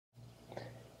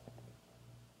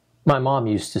My mom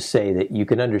used to say that you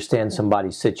can understand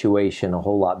somebody's situation a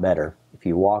whole lot better if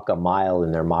you walk a mile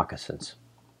in their moccasins.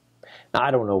 Now,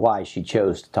 I don't know why she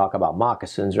chose to talk about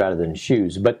moccasins rather than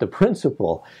shoes, but the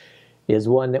principle is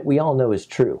one that we all know is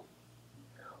true.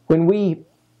 When we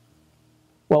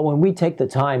take the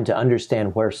time to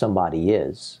understand where somebody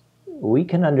is, we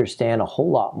can understand a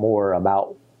whole lot more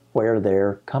about where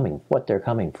they're coming, what they're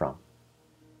coming from.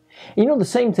 You know, the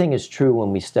same thing is true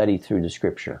when we study through the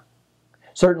Scripture.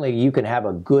 Certainly, you can have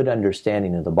a good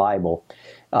understanding of the Bible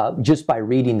just by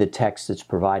reading the text that's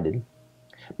provided.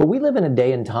 But we live in a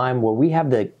day and time where we have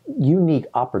the unique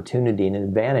opportunity and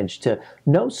advantage to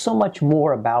know so much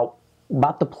more about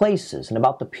the places and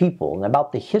about the people and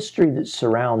about the history that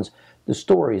surrounds the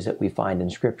stories that we find in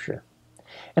Scripture.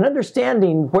 And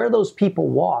understanding where those people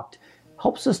walked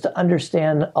helps us to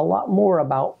understand a lot more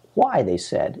about why they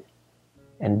said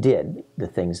and did the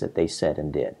things that they said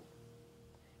and did.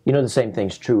 You know, the same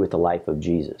thing's true with the life of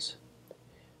Jesus.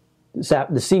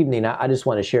 This evening, I just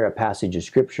want to share a passage of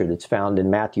Scripture that's found in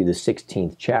Matthew, the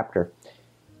 16th chapter.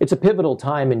 It's a pivotal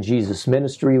time in Jesus'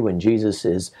 ministry when Jesus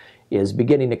is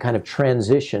beginning to kind of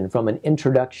transition from an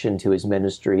introduction to his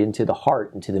ministry into the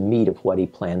heart and to the meat of what he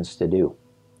plans to do.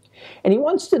 And he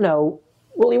wants to know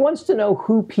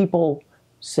who people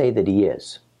say that he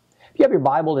is. If you have your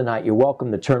Bible tonight, you're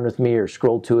welcome to turn with me or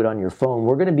scroll to it on your phone.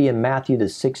 We're going to be in Matthew, the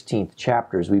 16th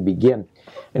chapter as we begin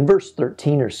in verse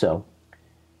 13 or so.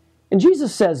 And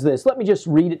Jesus says this, let me just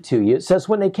read it to you. It says,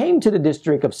 when they came to the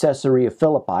district of Caesarea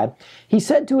Philippi, he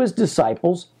said to his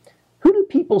disciples, who do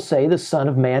people say the Son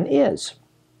of Man is?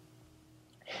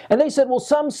 And they said, well,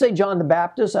 some say John the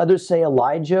Baptist, others say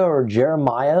Elijah or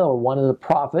Jeremiah or one of the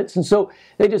prophets. And so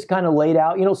they just kind of laid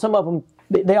out, some of them,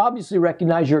 they obviously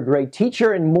recognize you're a great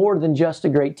teacher, and more than just a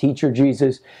great teacher,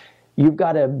 Jesus. You've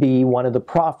got to be one of the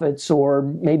prophets or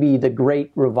maybe the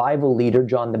great revival leader,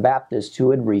 John the Baptist,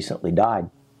 who had recently died.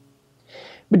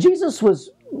 But Jesus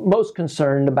was most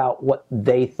concerned about what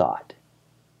they thought.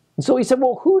 And so he said,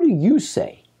 well, who do you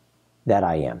say that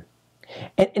I am?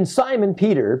 And Simon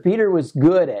Peter was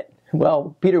good at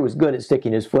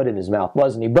sticking his foot in his mouth,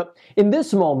 wasn't he? But in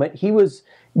this moment, he was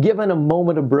given a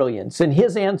moment of brilliance. And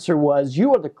his answer was,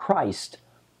 you are the Christ,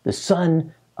 the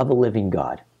Son of the living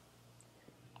God.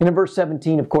 And in verse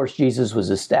 17, of course, Jesus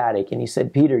was ecstatic. And he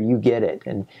said, Peter, you get it.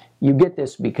 And you get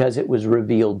this because it was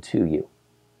revealed to you.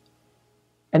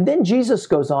 And then Jesus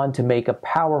goes on to make a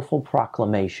powerful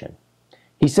proclamation.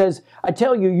 He says, I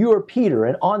tell you, you are Peter,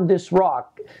 and on this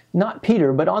rock, not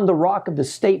Peter, but on the rock of the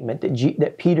statement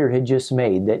that Peter had just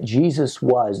made, that Jesus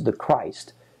was the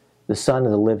Christ, the Son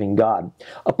of the living God.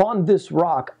 Upon this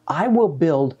rock, I will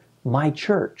build my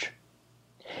church,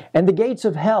 and the gates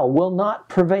of hell will not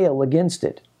prevail against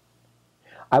it.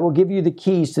 I will give you the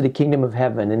keys to the kingdom of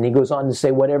heaven. And he goes on to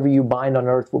say, whatever you bind on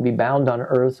earth will be bound on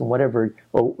earth, and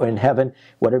in heaven,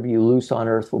 whatever you loose on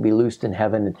earth will be loosed in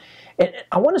heaven. And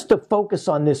I want us to focus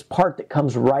on this part that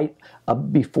comes right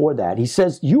before that. He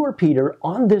says, you are Peter,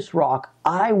 on this rock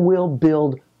I will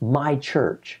build my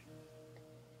church,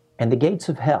 and the gates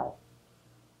of hell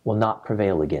will not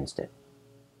prevail against it.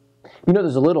 You know,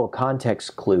 there's a little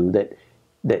context clue that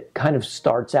kind of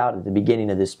starts out at the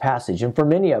beginning of this passage. And for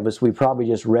many of us, we probably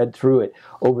just read through it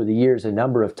over the years a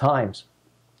number of times.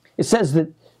 It says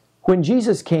that when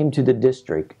Jesus came to the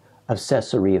district of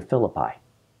Caesarea Philippi,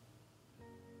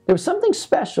 there was something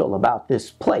special about this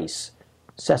place,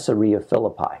 Caesarea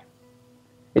Philippi.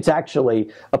 It's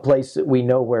actually a place that we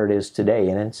know where it is today,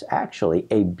 and it's actually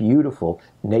a beautiful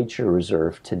nature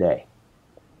reserve today.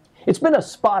 It's been a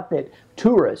spot that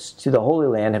tourists to the Holy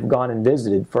Land have gone and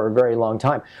visited for a very long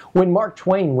time. When Mark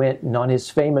Twain went on his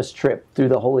famous trip through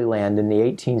the Holy Land in the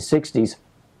 1860s,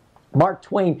 Mark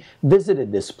Twain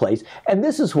visited this place, and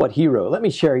this is what he wrote. Let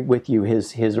me share with you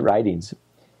his writings.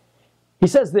 He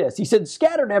says this, he said,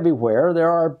 scattered everywhere, there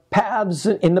are paths,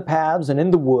 and in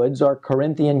the woods are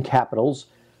Corinthian capitals,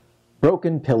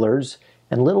 broken pillars,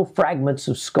 and little fragments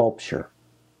of sculpture.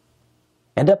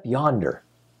 And up yonder,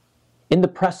 in the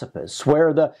precipice,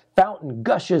 where the fountain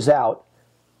gushes out,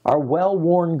 are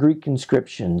well-worn Greek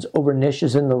inscriptions over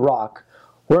niches in the rock,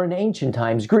 where in ancient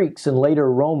times Greeks and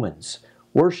later Romans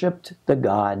worshipped the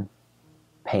god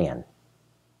Pan.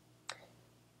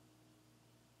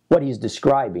 What he's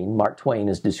describing, Mark Twain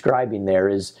is describing there,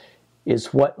 is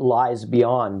what lies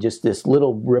beyond just this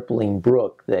little rippling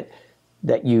brook that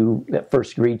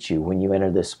first greets you when you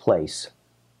enter this place.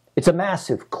 It's a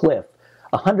massive cliff,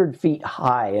 100 feet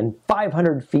high and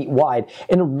 500 feet wide.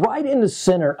 And right in the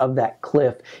center of that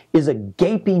cliff is a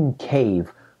gaping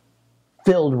cave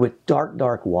filled with dark,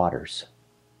 dark waters.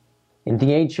 In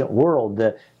the ancient world,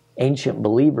 the ancient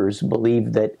believers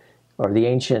believed that or the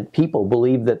ancient people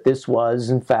believed that this was,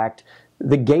 in fact,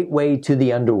 the gateway to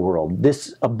the underworld.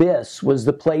 This abyss was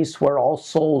the place where all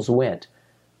souls went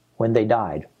when they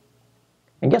died.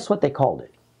 And guess what they called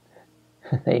it?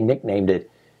 They nicknamed it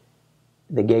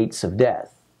the gates of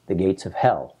death, the gates of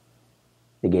hell,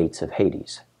 the gates of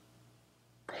Hades.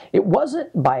 It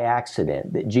wasn't by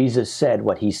accident that Jesus said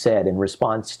what he said in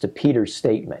response to Peter's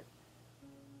statement,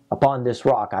 "Upon this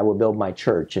rock I will build my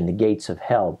church, and the gates of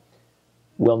hell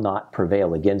will not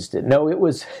prevail against it." No, it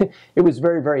was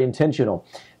very, very intentional.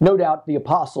 No doubt the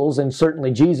apostles, and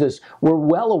certainly Jesus, were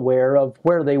well aware of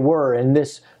where they were in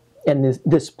this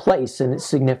place and its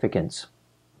significance.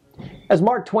 As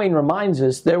Mark Twain reminds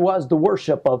us, there was the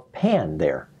worship of Pan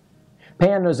there.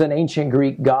 Pan was an ancient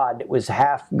Greek god that was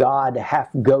half god,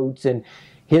 half goat, and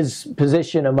his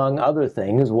position, among other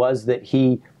things, was that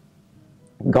he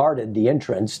guarded the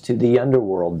entrance to the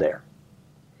underworld there.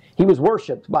 He was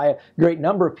worshipped by a great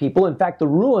number of people. In fact, the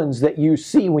ruins that you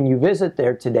see when you visit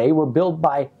there today were built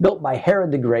by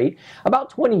Herod the Great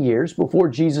about 20 years before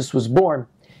Jesus was born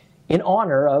in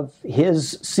honor of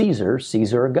his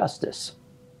Caesar Augustus.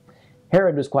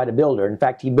 Herod was quite a builder. In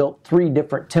fact, he built 3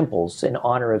 different temples in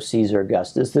honor of Caesar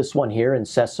Augustus. This one here in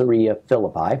Caesarea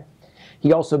Philippi.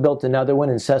 He also built another one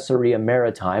in Caesarea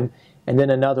Maritime, and then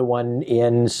another one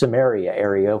in Samaria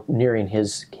area, nearing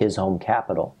his home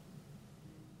capital.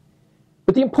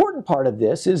 But the important part of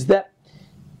this is that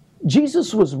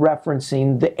Jesus was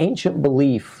referencing the ancient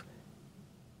belief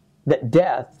that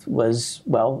death was,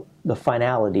 well, the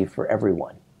finality for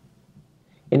everyone.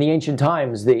 In the ancient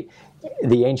times, the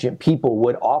ancient people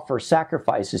would offer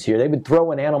sacrifices here. They would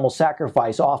throw an animal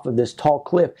sacrifice off of this tall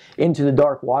cliff into the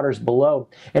dark waters below.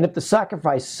 And if the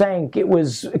sacrifice sank, it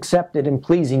was accepted and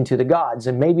pleasing to the gods.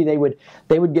 And maybe they would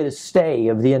get a stay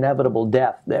of the inevitable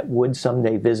death that would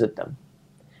someday visit them.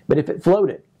 But if it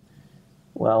floated,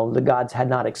 well, the gods had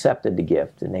not accepted the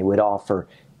gift, and they would offer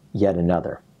yet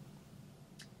another.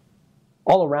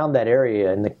 All around that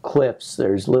area in the cliffs,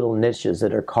 there's little niches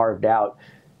that are carved out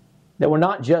that were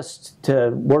not just to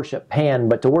worship Pan,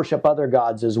 but to worship other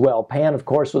gods as well. Pan, of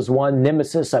course, was one.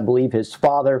 Nemesis, I believe, his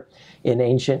father in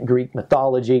ancient Greek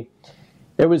mythology.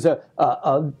 There was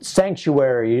a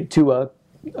sanctuary to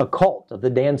a cult of the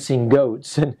dancing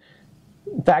goats. And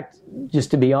in fact,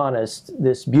 just to be honest,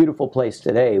 this beautiful place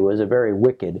today was a very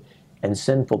wicked and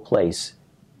sinful place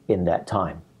in that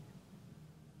time.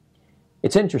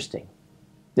 It's interesting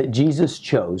that Jesus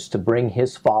chose to bring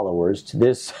his followers to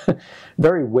this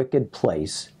very wicked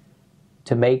place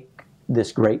to make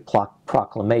this great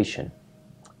proclamation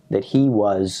that he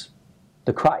was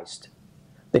the Christ,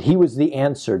 that he was the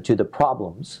answer to the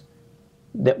problems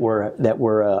that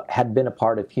had been a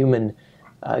part of human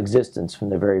existence from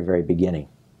the very, very beginning.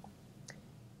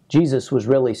 Jesus was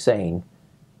really saying,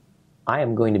 I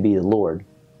am going to be the Lord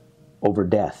over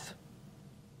death.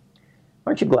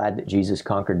 Aren't you glad that Jesus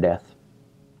conquered death?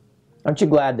 Aren't you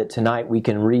glad that tonight we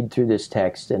can read through this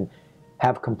text and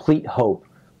have complete hope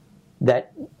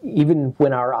that even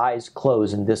when our eyes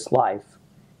close in this life,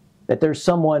 that there's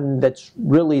someone that's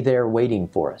really there waiting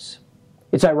for us?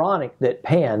 It's ironic that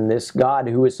Pan, this god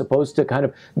who is supposed to kind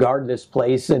of guard this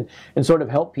place and sort of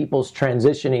help people's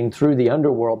transitioning through the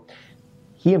underworld,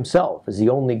 he himself is the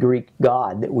only Greek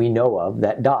god that we know of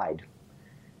that died.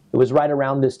 It was right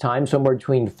around this time, somewhere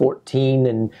between 14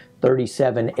 and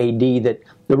 37 AD, that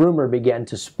the rumor began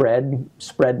to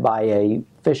spread by a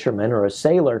fisherman or a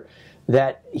sailor,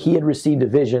 that he had received a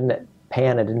vision that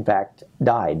Pan had in fact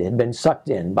died, had been sucked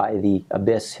in by the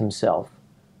abyss himself.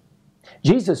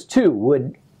 Jesus too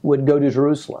would go to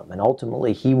Jerusalem, and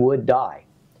ultimately he would die.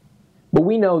 But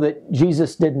we know that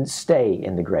Jesus didn't stay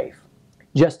in the grave.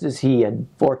 Just as he had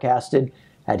forecasted,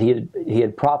 he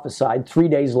had prophesied, 3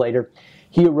 days later,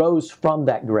 he arose from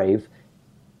that grave,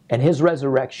 and his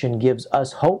resurrection gives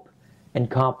us hope and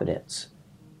confidence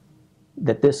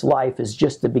that this life is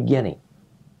just the beginning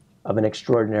of an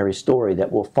extraordinary story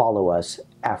that will follow us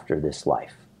after this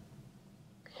life.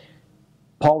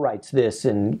 Paul writes this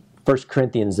in 1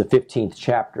 Corinthians, the 15th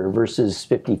chapter, verses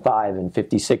 55 and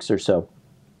 56 or so.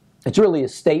 It's really a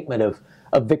statement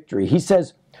of victory. He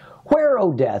says, "Where,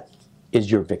 O death,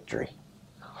 is your victory?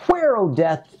 Where, O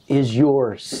death, is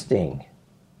your sting?"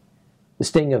 The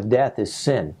sting of death is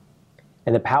sin,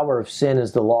 and the power of sin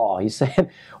is the law. He's saying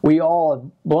we all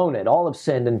have blown it. All have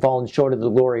sinned and fallen short of the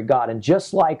glory of God. And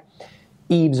just like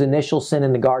Eve's initial sin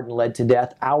in the garden led to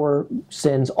death, our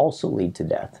sins also lead to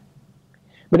death.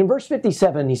 But in verse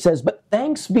 57, he says, "But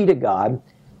thanks be to God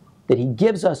that he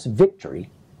gives us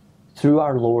victory through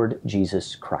our Lord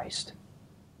Jesus Christ."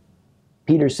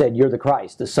 Peter said, "You're the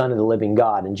Christ, the Son of the living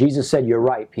God." And Jesus said, "You're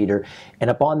right, Peter. And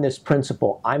upon this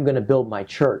principle, I'm going to build my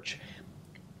church."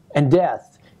 And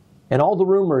death and all the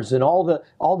rumors and all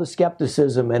the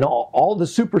skepticism and all the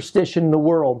superstition in the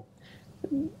world,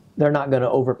 they're not going to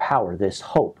overpower this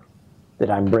hope that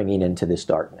I'm bringing into this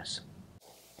darkness.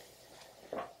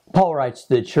 Paul writes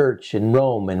to the church in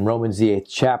Rome, in Romans the 8th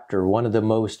chapter, one of the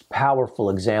most powerful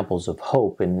examples of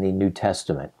hope in the New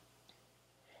Testament.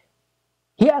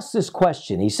 He asks this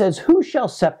question. He says, "Who shall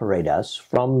separate us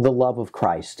from the love of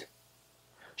Christ?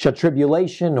 Shall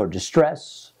tribulation or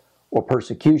distress or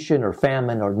persecution or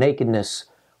famine or nakedness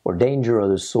or danger or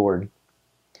the sword?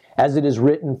 As it is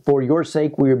written, for your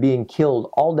sake we are being killed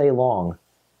all day long.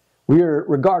 We are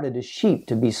regarded as sheep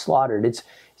to be slaughtered." It's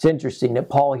interesting that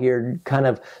Paul here kind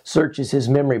of searches his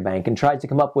memory bank and tries to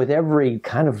come up with every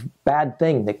kind of bad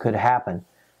thing that could happen,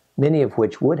 many of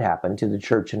which would happen to the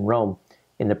church in Rome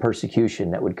in the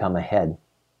persecution that would come ahead.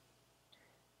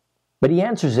 But he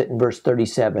answers it in verse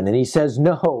 37, and he says,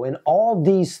 "No, in all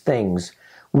these things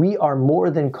we are more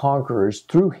than conquerors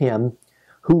through him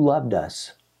who loved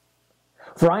us.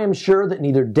 For I am sure that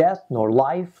neither death, nor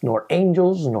life, nor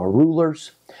angels, nor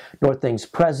rulers, nor things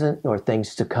present, nor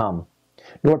things to come,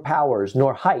 nor powers,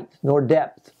 nor height, nor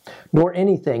depth, nor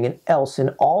anything else in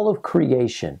all of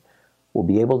creation will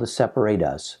be able to separate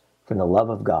us from the love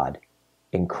of God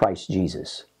in Christ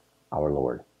Jesus, our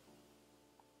Lord."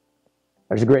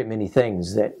 There's a great many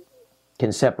things that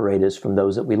can separate us from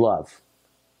those that we love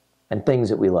and things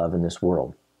that we love in this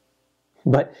world.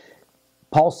 But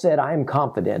Paul said, "I am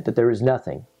confident that there is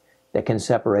nothing that can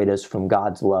separate us from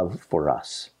God's love for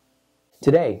us."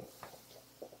 Today,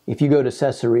 if you go to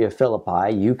Caesarea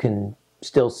Philippi, you can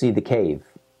still see the cave.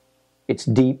 Its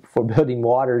deep, forbidding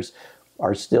waters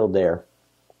are still there.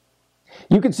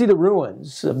 You can see the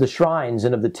ruins of the shrines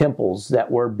and of the temples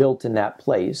that were built in that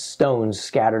place, stones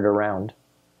scattered around.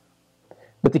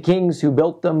 But the kings who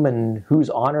built them and whose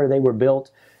honor they were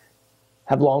built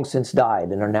have long since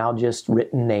died and are now just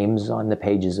written names on the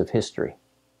pages of history.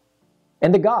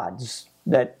 And the gods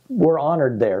that were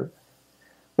honored there,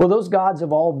 well, those gods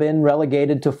have all been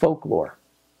relegated to folklore.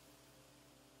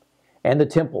 And the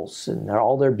temples and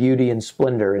all their beauty and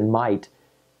splendor and might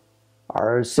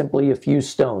are simply a few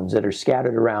stones that are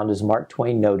scattered around, as Mark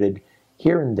Twain noted,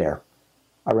 here and there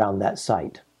around that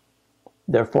site.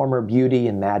 Their former beauty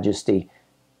and majesty,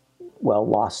 well,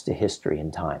 lost to history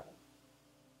and time.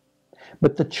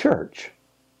 But the church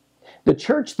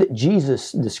that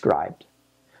Jesus described,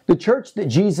 the church that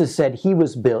Jesus said he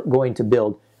was going to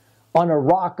build on a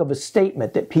rock of a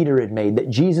statement that Peter had made, that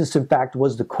Jesus, in fact,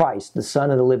 was the Christ, the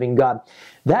Son of the living God,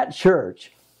 that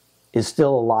church is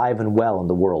still alive and well in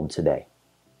the world today.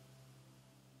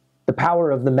 The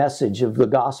power of the message of the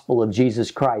gospel of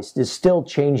Jesus Christ is still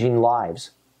changing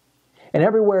lives. And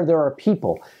everywhere there are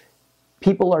people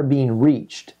are being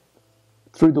reached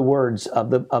through the words of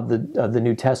the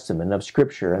New Testament, of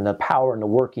Scripture, and the power and the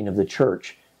working of the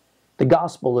church. The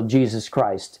gospel of Jesus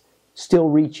Christ still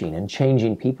reaching and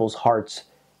changing people's hearts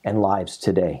and lives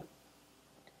today.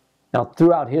 Now,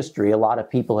 throughout history, a lot of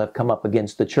people have come up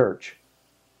against the church.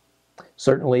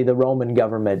 Certainly the Roman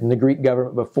government and the Greek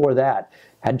government before that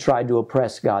had tried to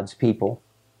oppress God's people.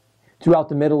 Throughout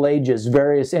the Middle Ages,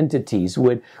 various entities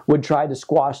would try to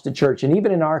squash the church. And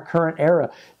even in our current era,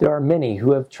 there are many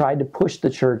who have tried to push the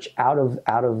church out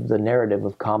of the narrative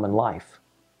of common life.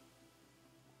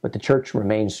 But the church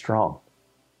remains strong.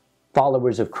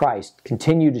 Followers of Christ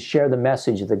continue to share the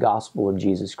message of the gospel of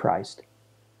Jesus Christ.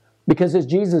 Because as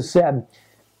Jesus said,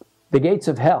 the gates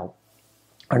of hell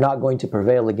are not going to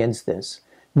prevail against this.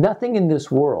 Nothing in this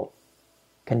world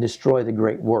can destroy the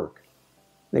great work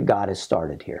that God has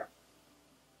started here.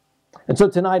 And so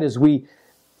tonight, as we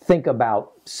think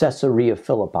about Caesarea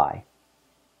Philippi,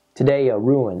 today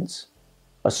ruins,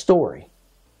 a story,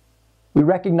 we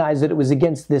recognize that it was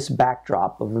against this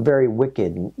backdrop of a very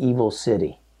wicked and evil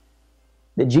city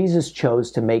that Jesus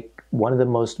chose to make one of the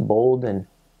most bold and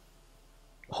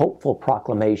hopeful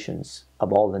proclamations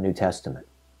of all the New Testament,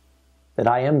 that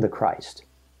I am the Christ,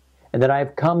 and that I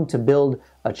have come to build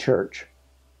a church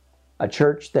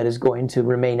that is going to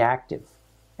remain active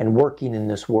and working in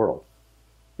this world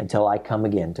until I come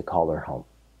again to call her home.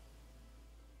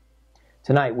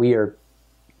 Tonight we're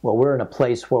in a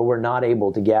place where we're not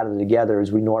able to gather together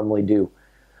as we normally do.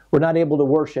 We're not able to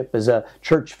worship as a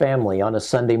church family on a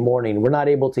Sunday morning. We're not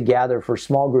able to gather for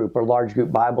small group or large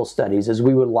group Bible studies as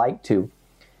we would like to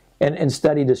and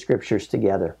study the Scriptures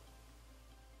together.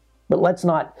 But let's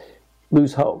not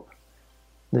lose hope.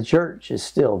 The church is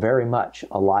still very much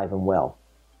alive and well.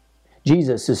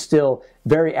 Jesus is still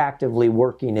very actively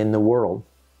working in the world.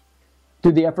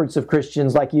 through the efforts of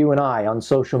Christians like you and I on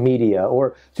social media,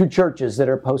 or through churches that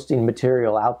are posting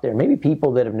material out there. Maybe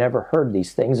people that have never heard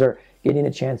these things are getting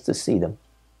a chance to see them.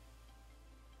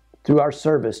 Through our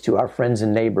service to our friends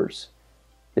and neighbors,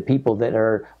 the people that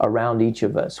are around each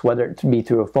of us, whether it be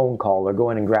through a phone call or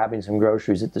going and grabbing some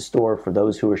groceries at the store for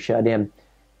those who are shut in,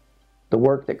 the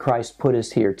work that Christ put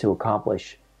us here to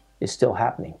accomplish is still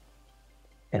happening.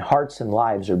 And hearts and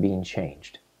lives are being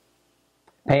changed.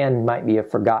 Pan might be a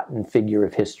forgotten figure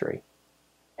of history.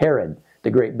 Herod,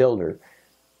 the great builder,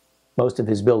 most of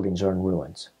his buildings are in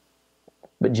ruins.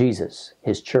 But Jesus,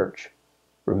 his church,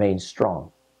 remains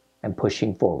strong and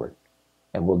pushing forward,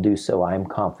 and will do so, I am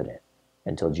confident,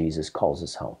 until Jesus calls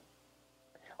us home.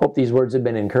 Hope these words have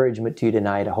been encouragement to you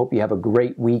tonight. I hope you have a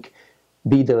great week.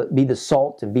 Be the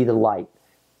salt and be the light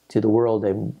to the world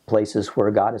and places where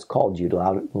God has called you,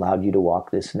 allowed you to walk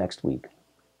this next week.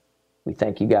 We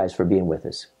thank you guys for being with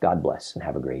us. God bless and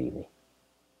have a great evening.